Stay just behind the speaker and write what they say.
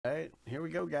here we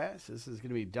go, guys. This is going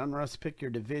to be Donruss Pick Your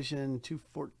Division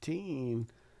 214.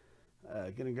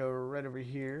 Going to go right over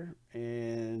here,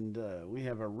 and we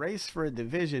have a race for a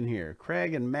division here.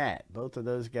 Craig and Matt, both of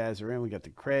those guys are in. We got the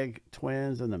Craig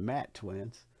twins and the Matt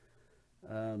twins.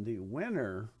 The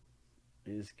winner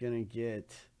is going to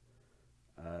get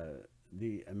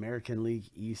the American League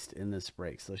East in this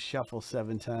break. So shuffle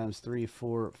 7 times, 3,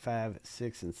 4, 5,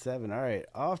 6, and 7. All right,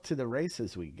 off to the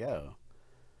races we go.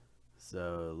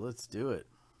 So let's do it.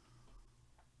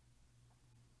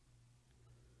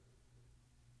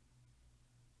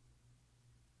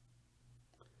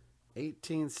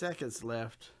 $18 seconds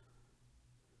left.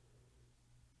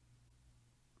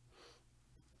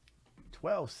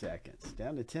 12 seconds.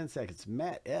 Down to 10 seconds.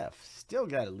 Matt F. Still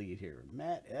got a lead here.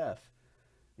 Matt F.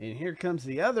 And here comes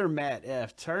the other Matt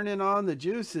F. Turning on the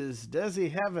juices. Does he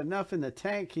have enough in the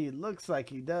tank? He looks like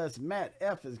he does. Matt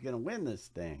F. is going to win this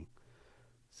thing.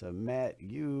 So, Matt,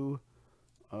 you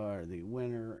are the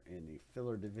winner in the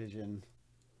filler division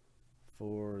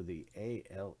for the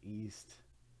AL East.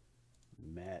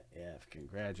 Matt F.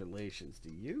 Congratulations to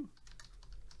you.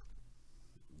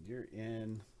 You're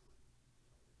in.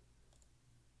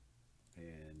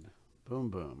 And boom,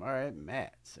 boom. All right,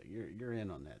 Matt. So you're in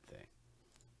on that thing.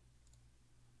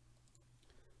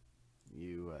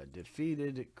 You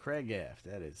defeated Craig F.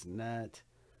 That is not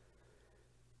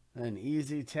an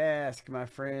easy task, my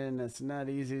friend. That's not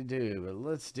easy to do, but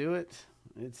let's do it.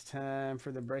 It's time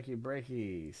for the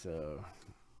breaky. So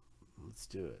let's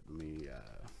do it. Let me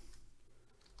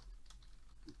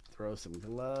throw some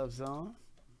gloves on.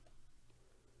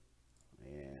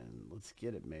 And let's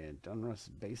get it, man. Donruss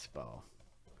baseball.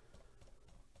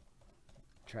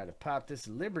 Try to pop this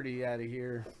Liberty out of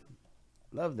here.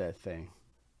 Love that thing.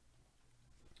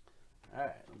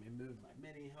 Alright, let me move my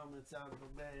mini helmets out of the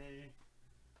way.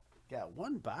 Got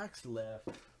one box left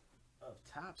of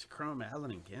Topps Chrome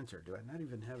Allen and Ginter. Do I not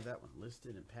even have that one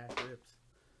listed in pack rips?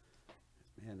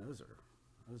 Man, those are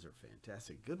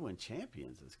fantastic. Goodwin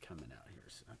Champions is coming out here,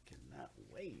 so I cannot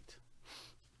wait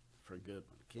for Goodwin.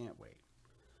 Can't wait.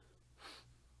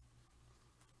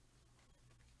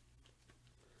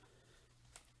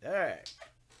 All right,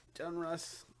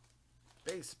 Donruss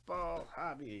baseball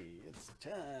hobby. It's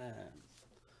time.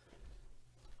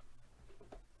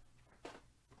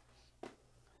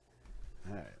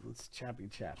 All right, let's choppy.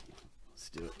 Let's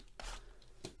do it.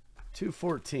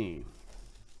 214.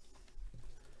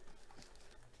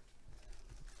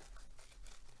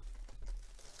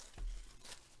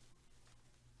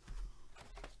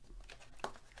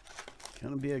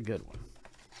 Gonna be a good one.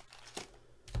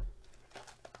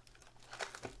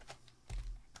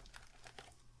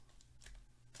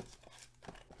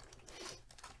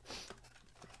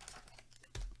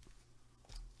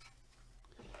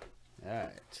 All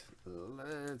right,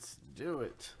 let's do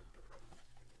it.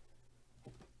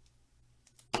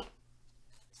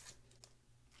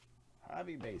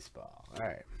 Hobby baseball. All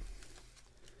right.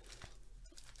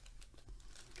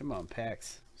 Come on,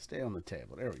 packs. Stay on the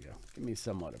table. There we go. Give me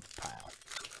somewhat of a pile.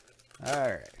 All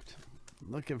right.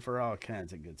 Looking for all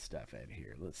kinds of good stuff out of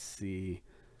here. Let's see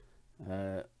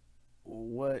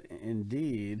what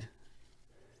indeed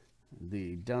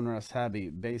the Donruss Hobby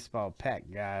Baseball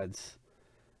Pack Guides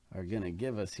are going to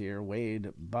give us here. Wade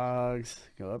Boggs.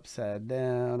 Go upside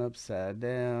down.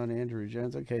 Andrew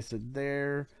Jones. Okay, so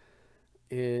there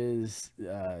is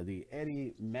the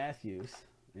Eddie Matthews.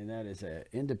 And that is an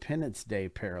Independence Day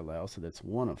parallel. So that's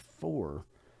one of 4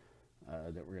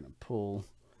 that we're going to pull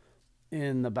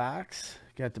in the box.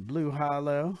 Got the blue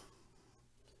hollow.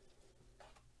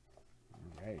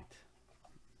 All right.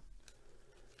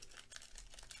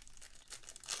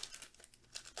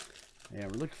 And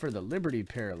we're looking for the Liberty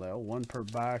parallel, 1 per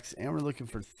box. And we're looking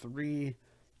for 3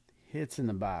 hits in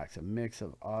the box, a mix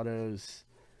of autos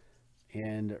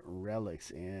and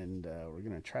relics. And we're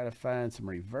going to try to find some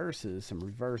reverses, some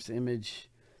reverse image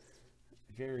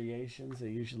variations. They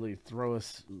usually throw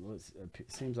us,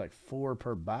 it seems like 4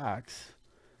 per box.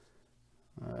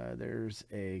 There's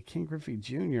a King Griffey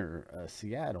Jr.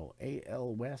 Seattle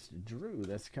AL West Drew.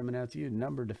 That's coming out to you,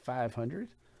 numbered to 500.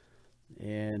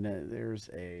 And there's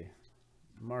a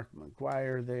Mark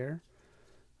McGuire there.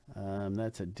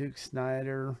 That's a Duke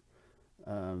Snyder.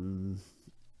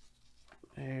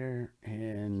 There,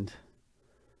 and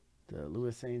the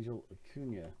Louis Angel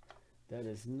Acuna. That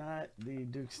is not the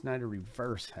Duke Snyder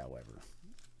reverse, however.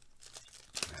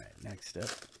 All right, next up.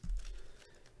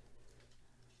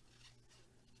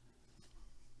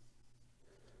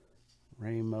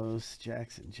 Ramos,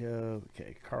 Jackson Joe.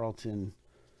 Okay, Carlton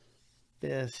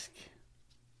Fisk.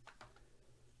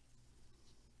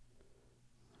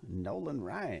 Nolan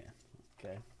Ryan.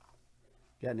 Okay.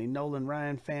 Got any Nolan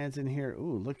Ryan fans in here?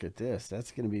 Ooh, look at this.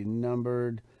 That's going to be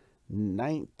numbered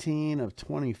 19 of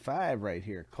 25 right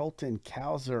here. Colton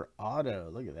Cowser auto.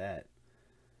 Look at that.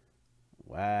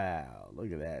 Wow.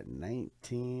 Look at that.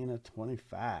 19 of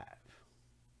 25.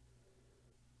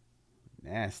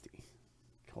 Nasty.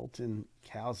 Colton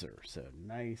Cowser. So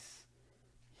nice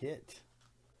hit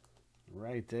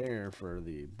right there for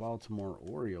the Baltimore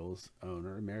Orioles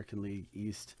owner, American League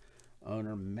East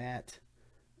owner Matt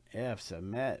F. So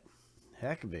Matt,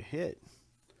 heck of a hit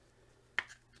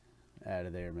out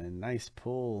of there, man. Nice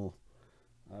pull,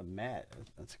 Matt.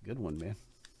 That's a good one, man.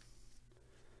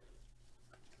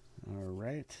 All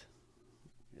right.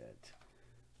 Got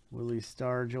Willie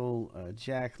Stargell,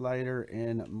 Jack Leiter,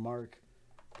 and Mark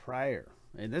Pryor.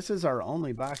 And this is our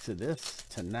only box of this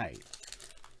tonight.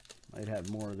 Might have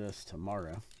more of this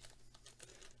tomorrow.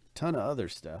 Ton of other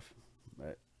stuff,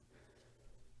 but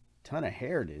ton of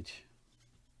heritage.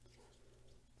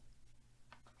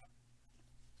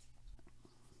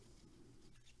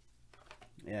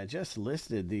 Yeah, just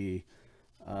listed the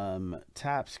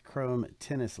Topps Chrome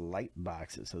Tennis Light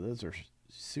boxes. So those are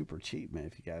super cheap, man,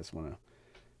 if you guys want to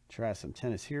try some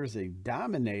tennis. Here's a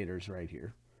Dominators right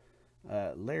here.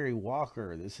 Larry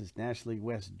Walker. This is National League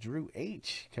West. Drew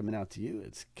H. coming out to you.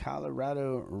 It's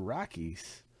Colorado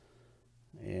Rockies.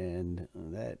 And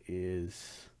that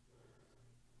is...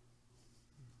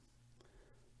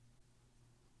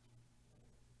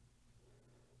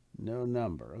 no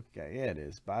number. Okay, yeah, it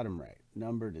is. Bottom right.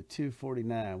 Number to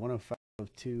 249. 105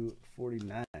 of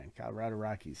 249. Colorado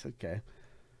Rockies. Okay.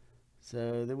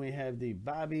 So then we have the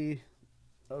Bobby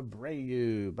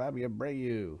Abreu. Bobby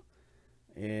Abreu.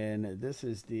 And this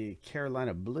is the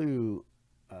Carolina Blue.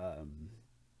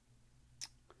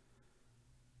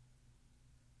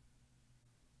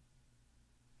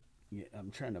 Yeah,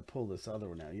 I'm trying to pull this other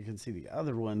one out. You can see the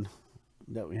other one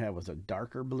that we had was a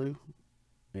darker blue.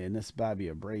 And this Bobby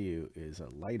Abreu is a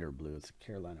lighter blue. It's a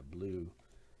Carolina Blue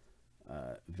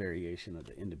variation of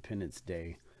the Independence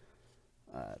Day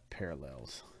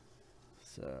parallels.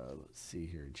 So let's see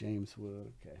here. James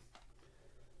Wood. Okay.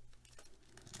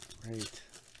 All right.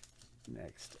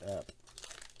 Next up.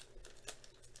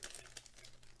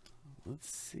 Let's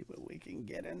see what we can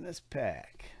get in this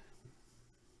pack.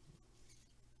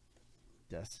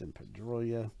 Dustin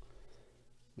Pedroia.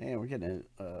 Man, we're getting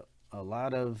a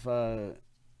lot of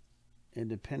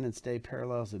Independence Day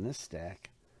parallels in this stack.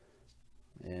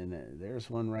 And there's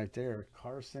one right there.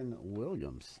 Carson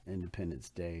Williams, Independence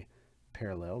Day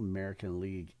parallel. American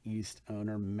League East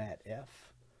owner Matt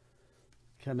F.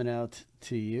 coming out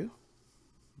to you.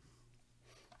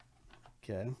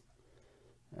 Okay.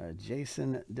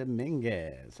 Jason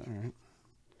Dominguez. All right.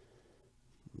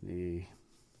 The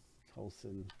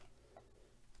Colson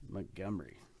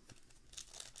Montgomery.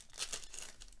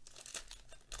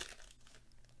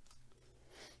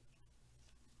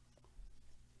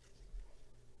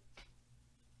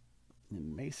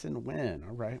 And Mason Wynn.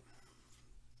 All right.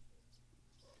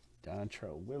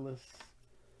 Dontrell Willis.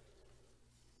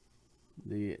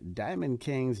 The Diamond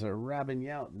Kings are Robin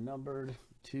Yount, numbered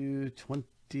to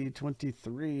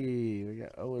 2023. We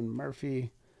got Owen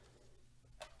Murphy.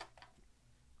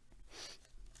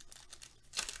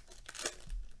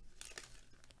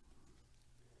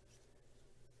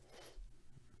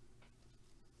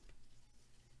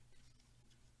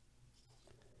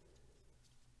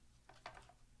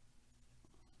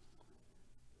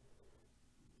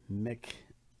 Mick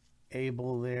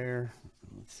Abel there.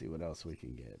 Let's see what else we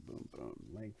can get. Boom, boom.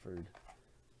 Langford.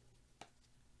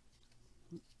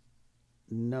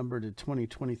 Number to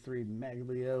 2023,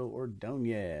 Maglio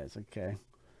Ordonez. Okay.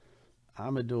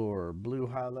 Amador, Blue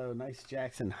Hollow. Nice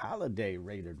Jackson Holiday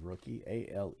rated rookie.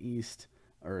 AL East,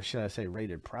 or should I say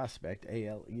rated prospect.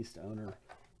 AL East owner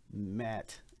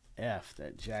Matt F.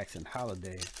 That Jackson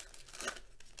Holiday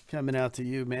coming out to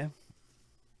you, man.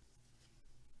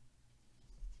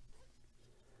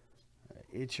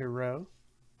 Ichiro.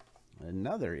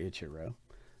 Another Ichiro.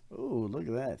 Oh, look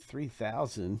at that.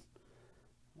 3,000.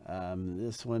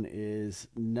 This one is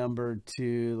numbered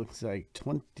to, looks like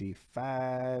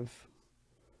 25.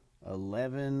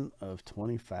 11 of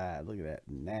 25. Look at that.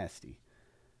 Nasty.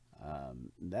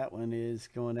 That one is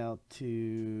going out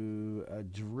to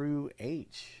Drew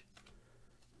H.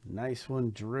 Nice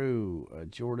one, Drew.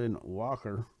 Jordan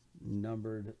Walker,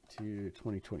 numbered to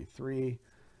 2023.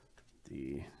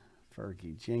 The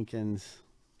Fergie Jenkins.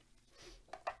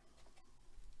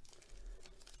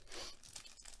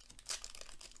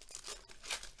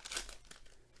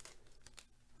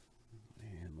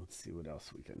 And let's see what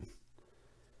else we can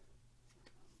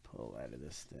pull out of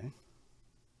this thing.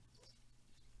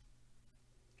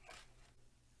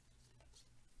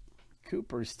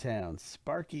 Cooperstown,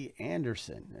 Sparky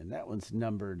Anderson, and that one's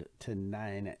numbered to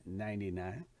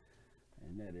 999.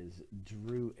 And that is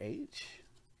Drew H.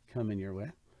 coming your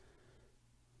way.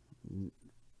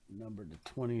 Numbered to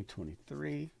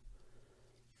 2023.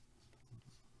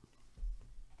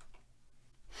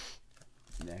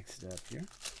 Next up here.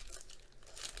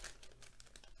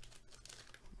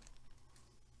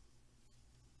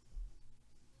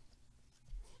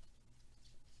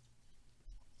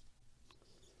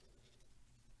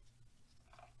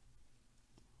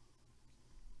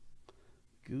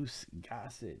 Goose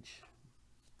Gossage.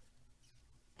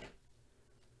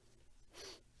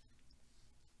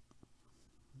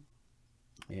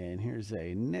 And here's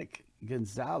a Nick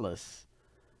Gonzalez,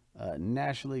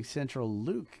 National League Central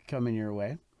Luke coming your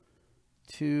way.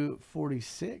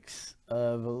 246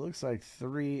 of, it looks like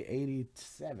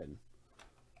 387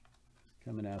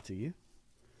 coming out to you.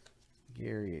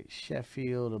 Gary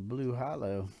Sheffield, a Blue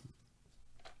Hollow.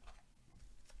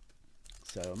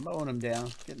 So mowing them down,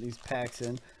 getting these packs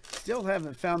in. Still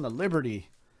haven't found the Liberty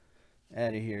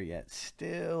out of here yet.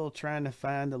 Still trying to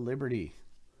find the Liberty.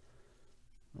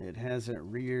 It hasn't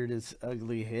reared its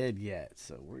ugly head yet,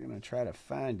 so we're going to try to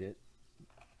find it.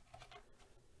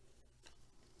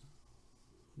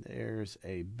 There's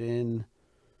a Ben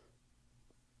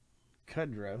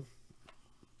Kudrow.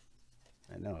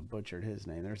 I know I butchered his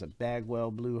name. There's a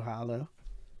Bagwell Blue Hollow.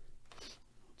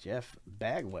 Jeff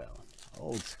Bagwell.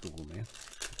 Old school, man.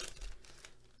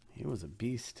 He was a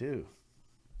beast, too.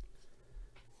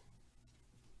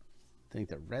 I think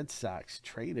the Red Sox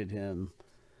traded him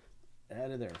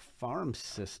out of their farm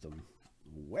system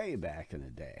way back in the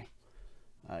day.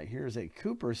 Here's a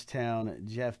Cooperstown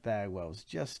Jeff Bagwell. I was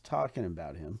just talking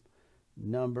about him.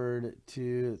 Numbered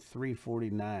to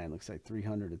 349. Looks like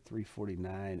 300 to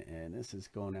 349. And this is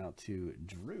going out to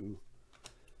Drew.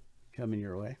 Coming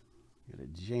your way. Got a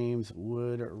James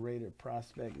Wood rated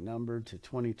prospect, numbered to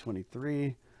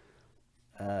 2023.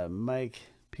 Mike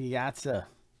Piazza.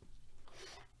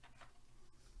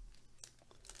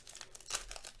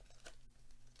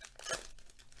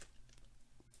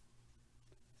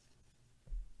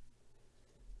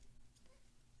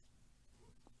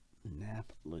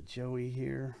 Nap LaJoey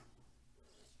here.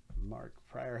 Mark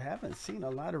Pryor. Haven't seen a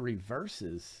lot of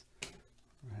reverses.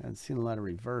 I haven't seen a lot of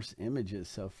reverse images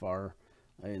so far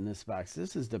in this box.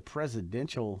 This is the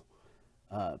presidential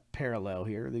parallel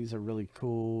here. These are really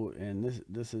cool. And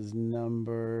this is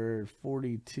number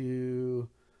 42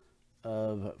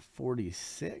 of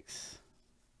 46.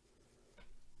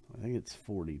 I think it's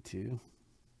 42.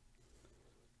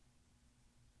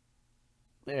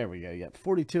 There we go. Yeah,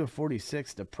 42 of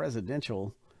 46, the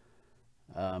presidential.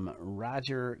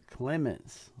 Roger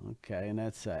Clemens. Okay, and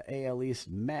that's AL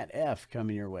East Matt F.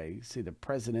 coming your way. You see the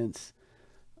president's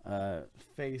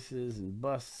faces and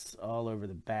busts all over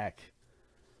the back,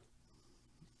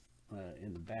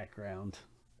 in the background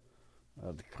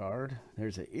of the card.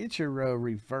 There's a Ichiro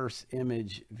reverse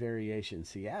image variation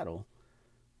Seattle,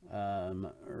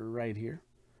 right here.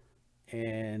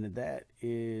 And that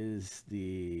is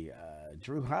the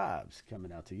Drew Hobbs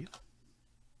coming out to you.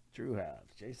 Drew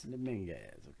Hobbs, Jason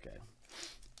Dominguez. Okay.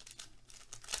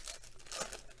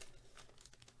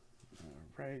 All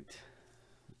right.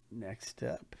 Next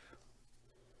up,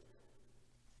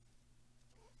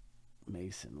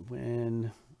 Mason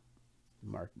Wynn,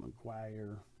 Mark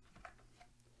McGuire,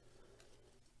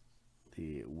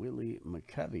 the Willie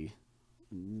McCovey,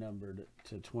 numbered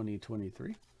to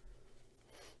 2023.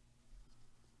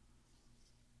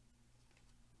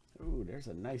 Ooh, there's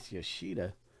a nice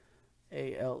Yoshida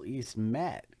AL East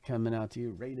Matt coming out to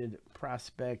you. Rated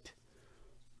prospect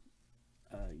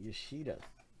Yoshida.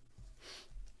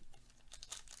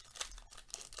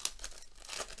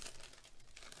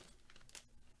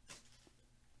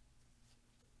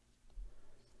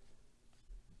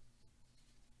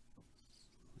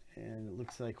 And it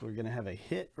looks like we're going to have a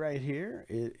hit right here.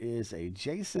 It is a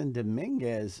Jason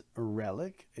Dominguez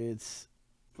relic. It's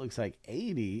looks like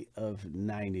 80 of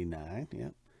 99.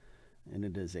 Yep. And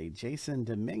it is a Jason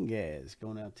Dominguez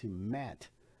going out to Matt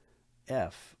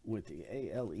F. with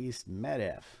the AL East Matt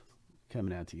F.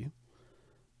 coming out to you.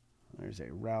 There's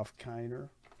a Ralph Kiner,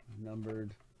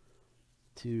 numbered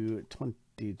to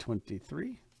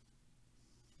 2023.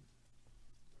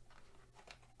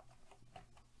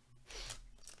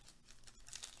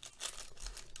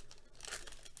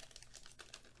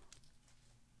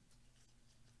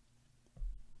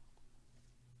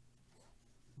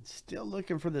 Still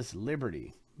looking for this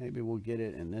Liberty. Maybe we'll get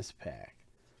it in this pack.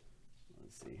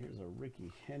 Let's see. Here's a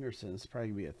Ricky Henderson. It's probably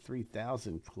going to be a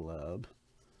 3000 club.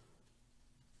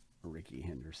 Ricky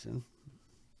Henderson.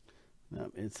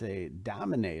 Nope, it's a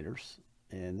Dominators,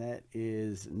 and that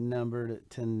is numbered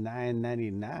to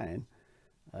 999.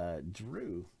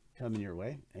 Drew coming your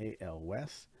way, AL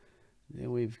West.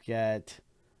 Then we've got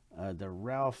the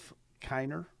Ralph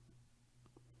Kiner,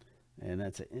 and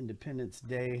that's an Independence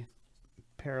Day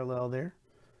parallel there.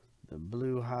 The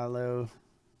Blue Hollow.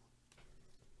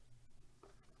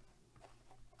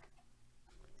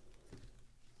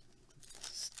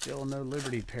 Still no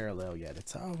Liberty parallel yet.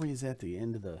 It's always at the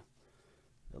end of the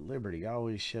Liberty.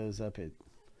 Always shows up at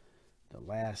the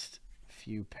last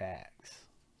few packs.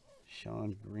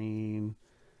 Sean Green.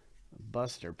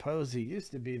 Buster Posey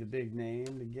used to be the big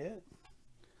name to get.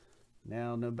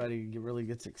 Now nobody really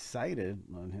gets excited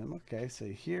on him. Okay, so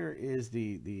here is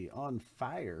the On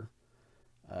Fire.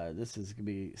 This is going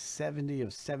to be 70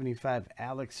 of 75.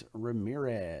 Alex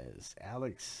Ramirez.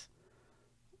 Alex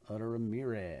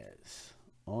Ramirez.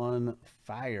 On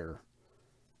Fire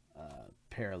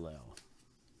parallel.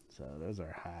 So those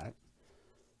are hot.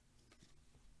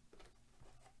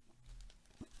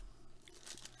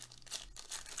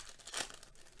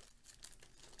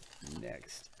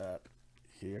 Next up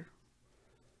here,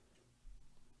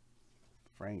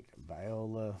 Frank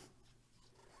Viola,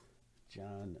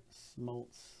 John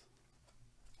Smoltz.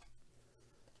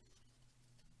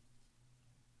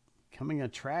 Coming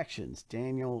Attractions,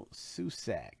 Daniel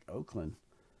Susak, Oakland.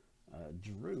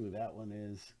 Drew, that one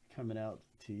is coming out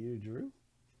to you, Drew.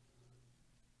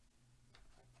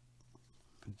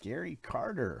 Gary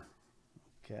Carter.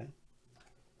 Okay.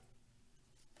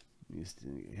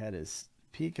 He had his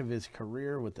peak of his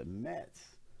career with the Mets.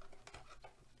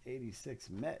 86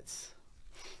 Mets.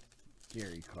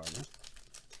 Gary Carter.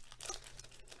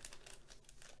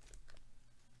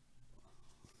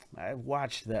 I've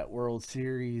watched that World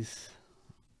Series.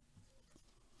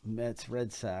 Mets,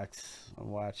 Red Sox. I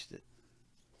watched it.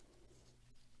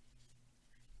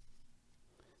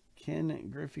 Ken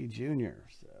Griffey Jr.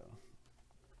 So,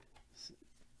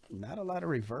 not a lot of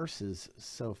reverses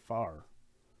so far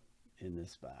in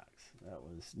this box. That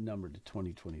was numbered to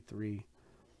 2023.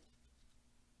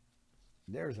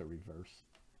 There's a reverse.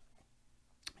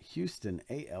 Houston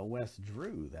AL West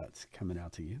Drew. That's coming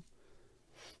out to you.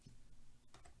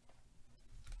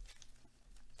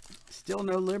 Still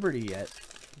no Liberty yet.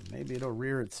 Maybe it'll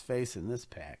rear its face in this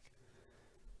pack.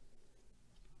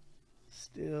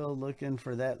 Still looking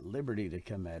for that Liberty to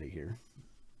come out of here.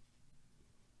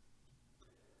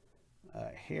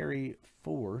 Harry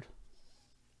Ford.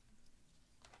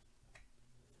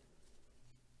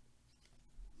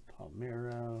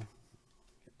 Palmero.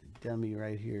 Got the dummy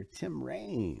right here. Tim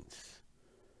Raines.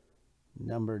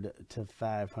 Numbered to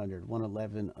 500.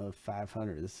 111 of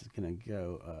 500. This is going to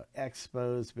go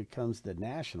Expos becomes the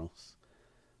Nationals.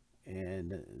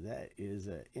 And that is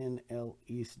a NL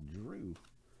East Drew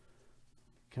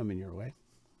coming your way.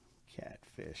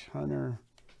 Catfish Hunter.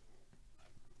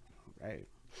 All right.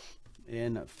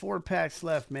 And 4 packs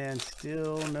left, man.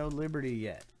 Still no Liberty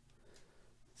yet.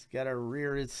 It's got to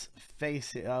rear its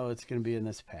face. Oh, it's going to be in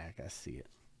this pack. I see it.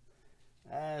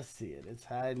 I see it. It's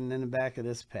hiding in the back of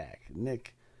this pack.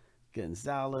 Nick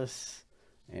Gonzalez.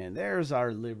 And there's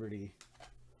our Liberty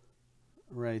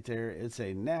right there. It's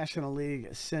a National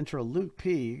League Central. Luke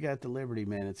P. You got the Liberty,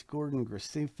 man. It's Gordon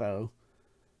Gracefo.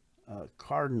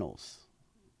 Cardinals.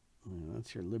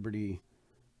 That's your Liberty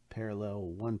parallel,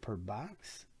 1 per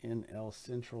box. NL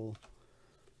Central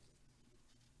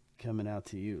coming out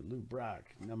to you. Lou Brock,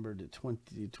 numbered to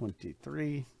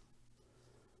 2023.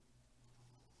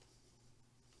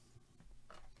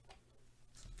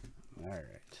 All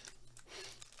right.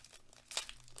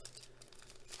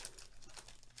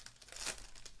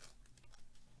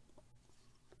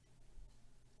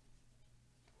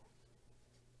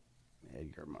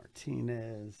 Edgar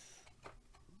Martinez.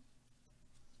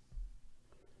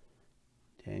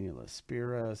 Daniel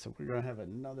Espira. So we're going to have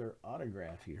another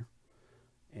autograph here.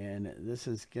 And this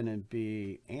is going to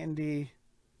be Andy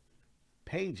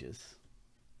Pages.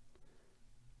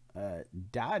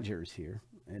 Dodgers here.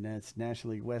 And that's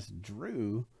National League West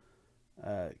Drew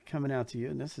coming out to you.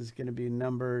 And this is going to be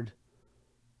numbered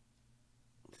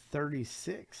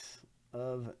 36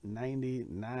 of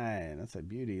 99. That's a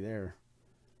beauty there.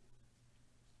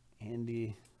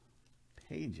 Andy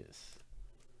Pages.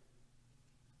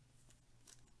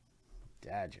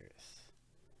 Dodgers.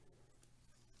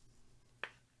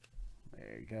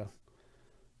 There you go.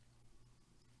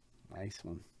 Nice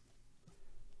one.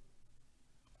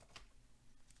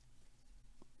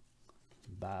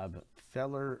 Bob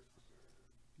Feller,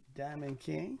 Diamond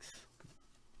Kings.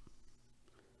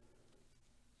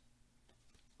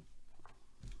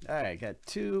 All right, got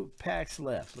 2 packs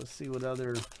left. Let's see what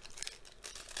other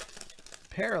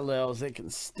parallels they can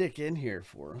stick in here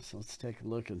for us. Let's take a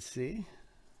look and see.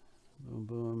 Boom,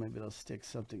 boom. Maybe they'll stick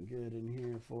something good in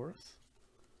here for us.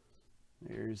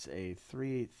 There's a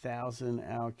 3000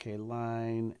 Alk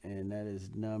line, and that is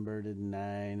numbered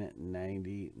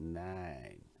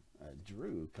 999.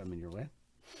 Drew coming your way.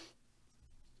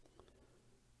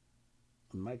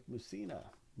 Mike Mussina,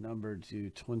 numbered to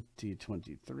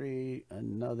 2023.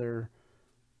 Another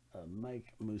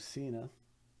Mike Mussina.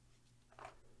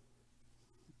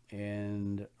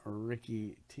 And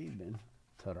Ricky Tiedemann,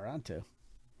 Toronto.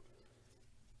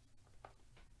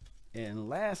 And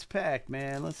last pack,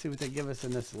 man. Let's see what they give us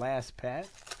in this last pack.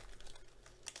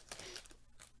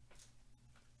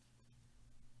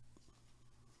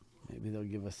 Maybe they'll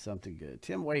give us something good.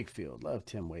 Tim Wakefield. Love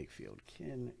Tim Wakefield.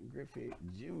 Ken Griffey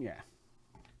Jr.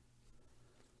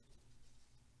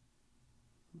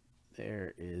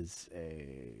 There is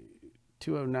a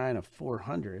 209 of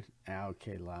 400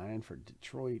 Alk line for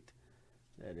Detroit.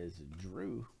 That is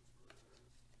Drew.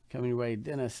 Coming your way,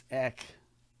 Dennis Eck.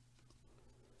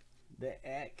 The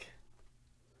Eck.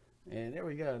 And there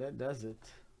we go. That does it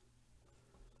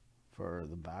for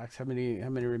the box. How many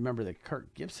remember the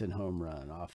Kirk Gibson home run off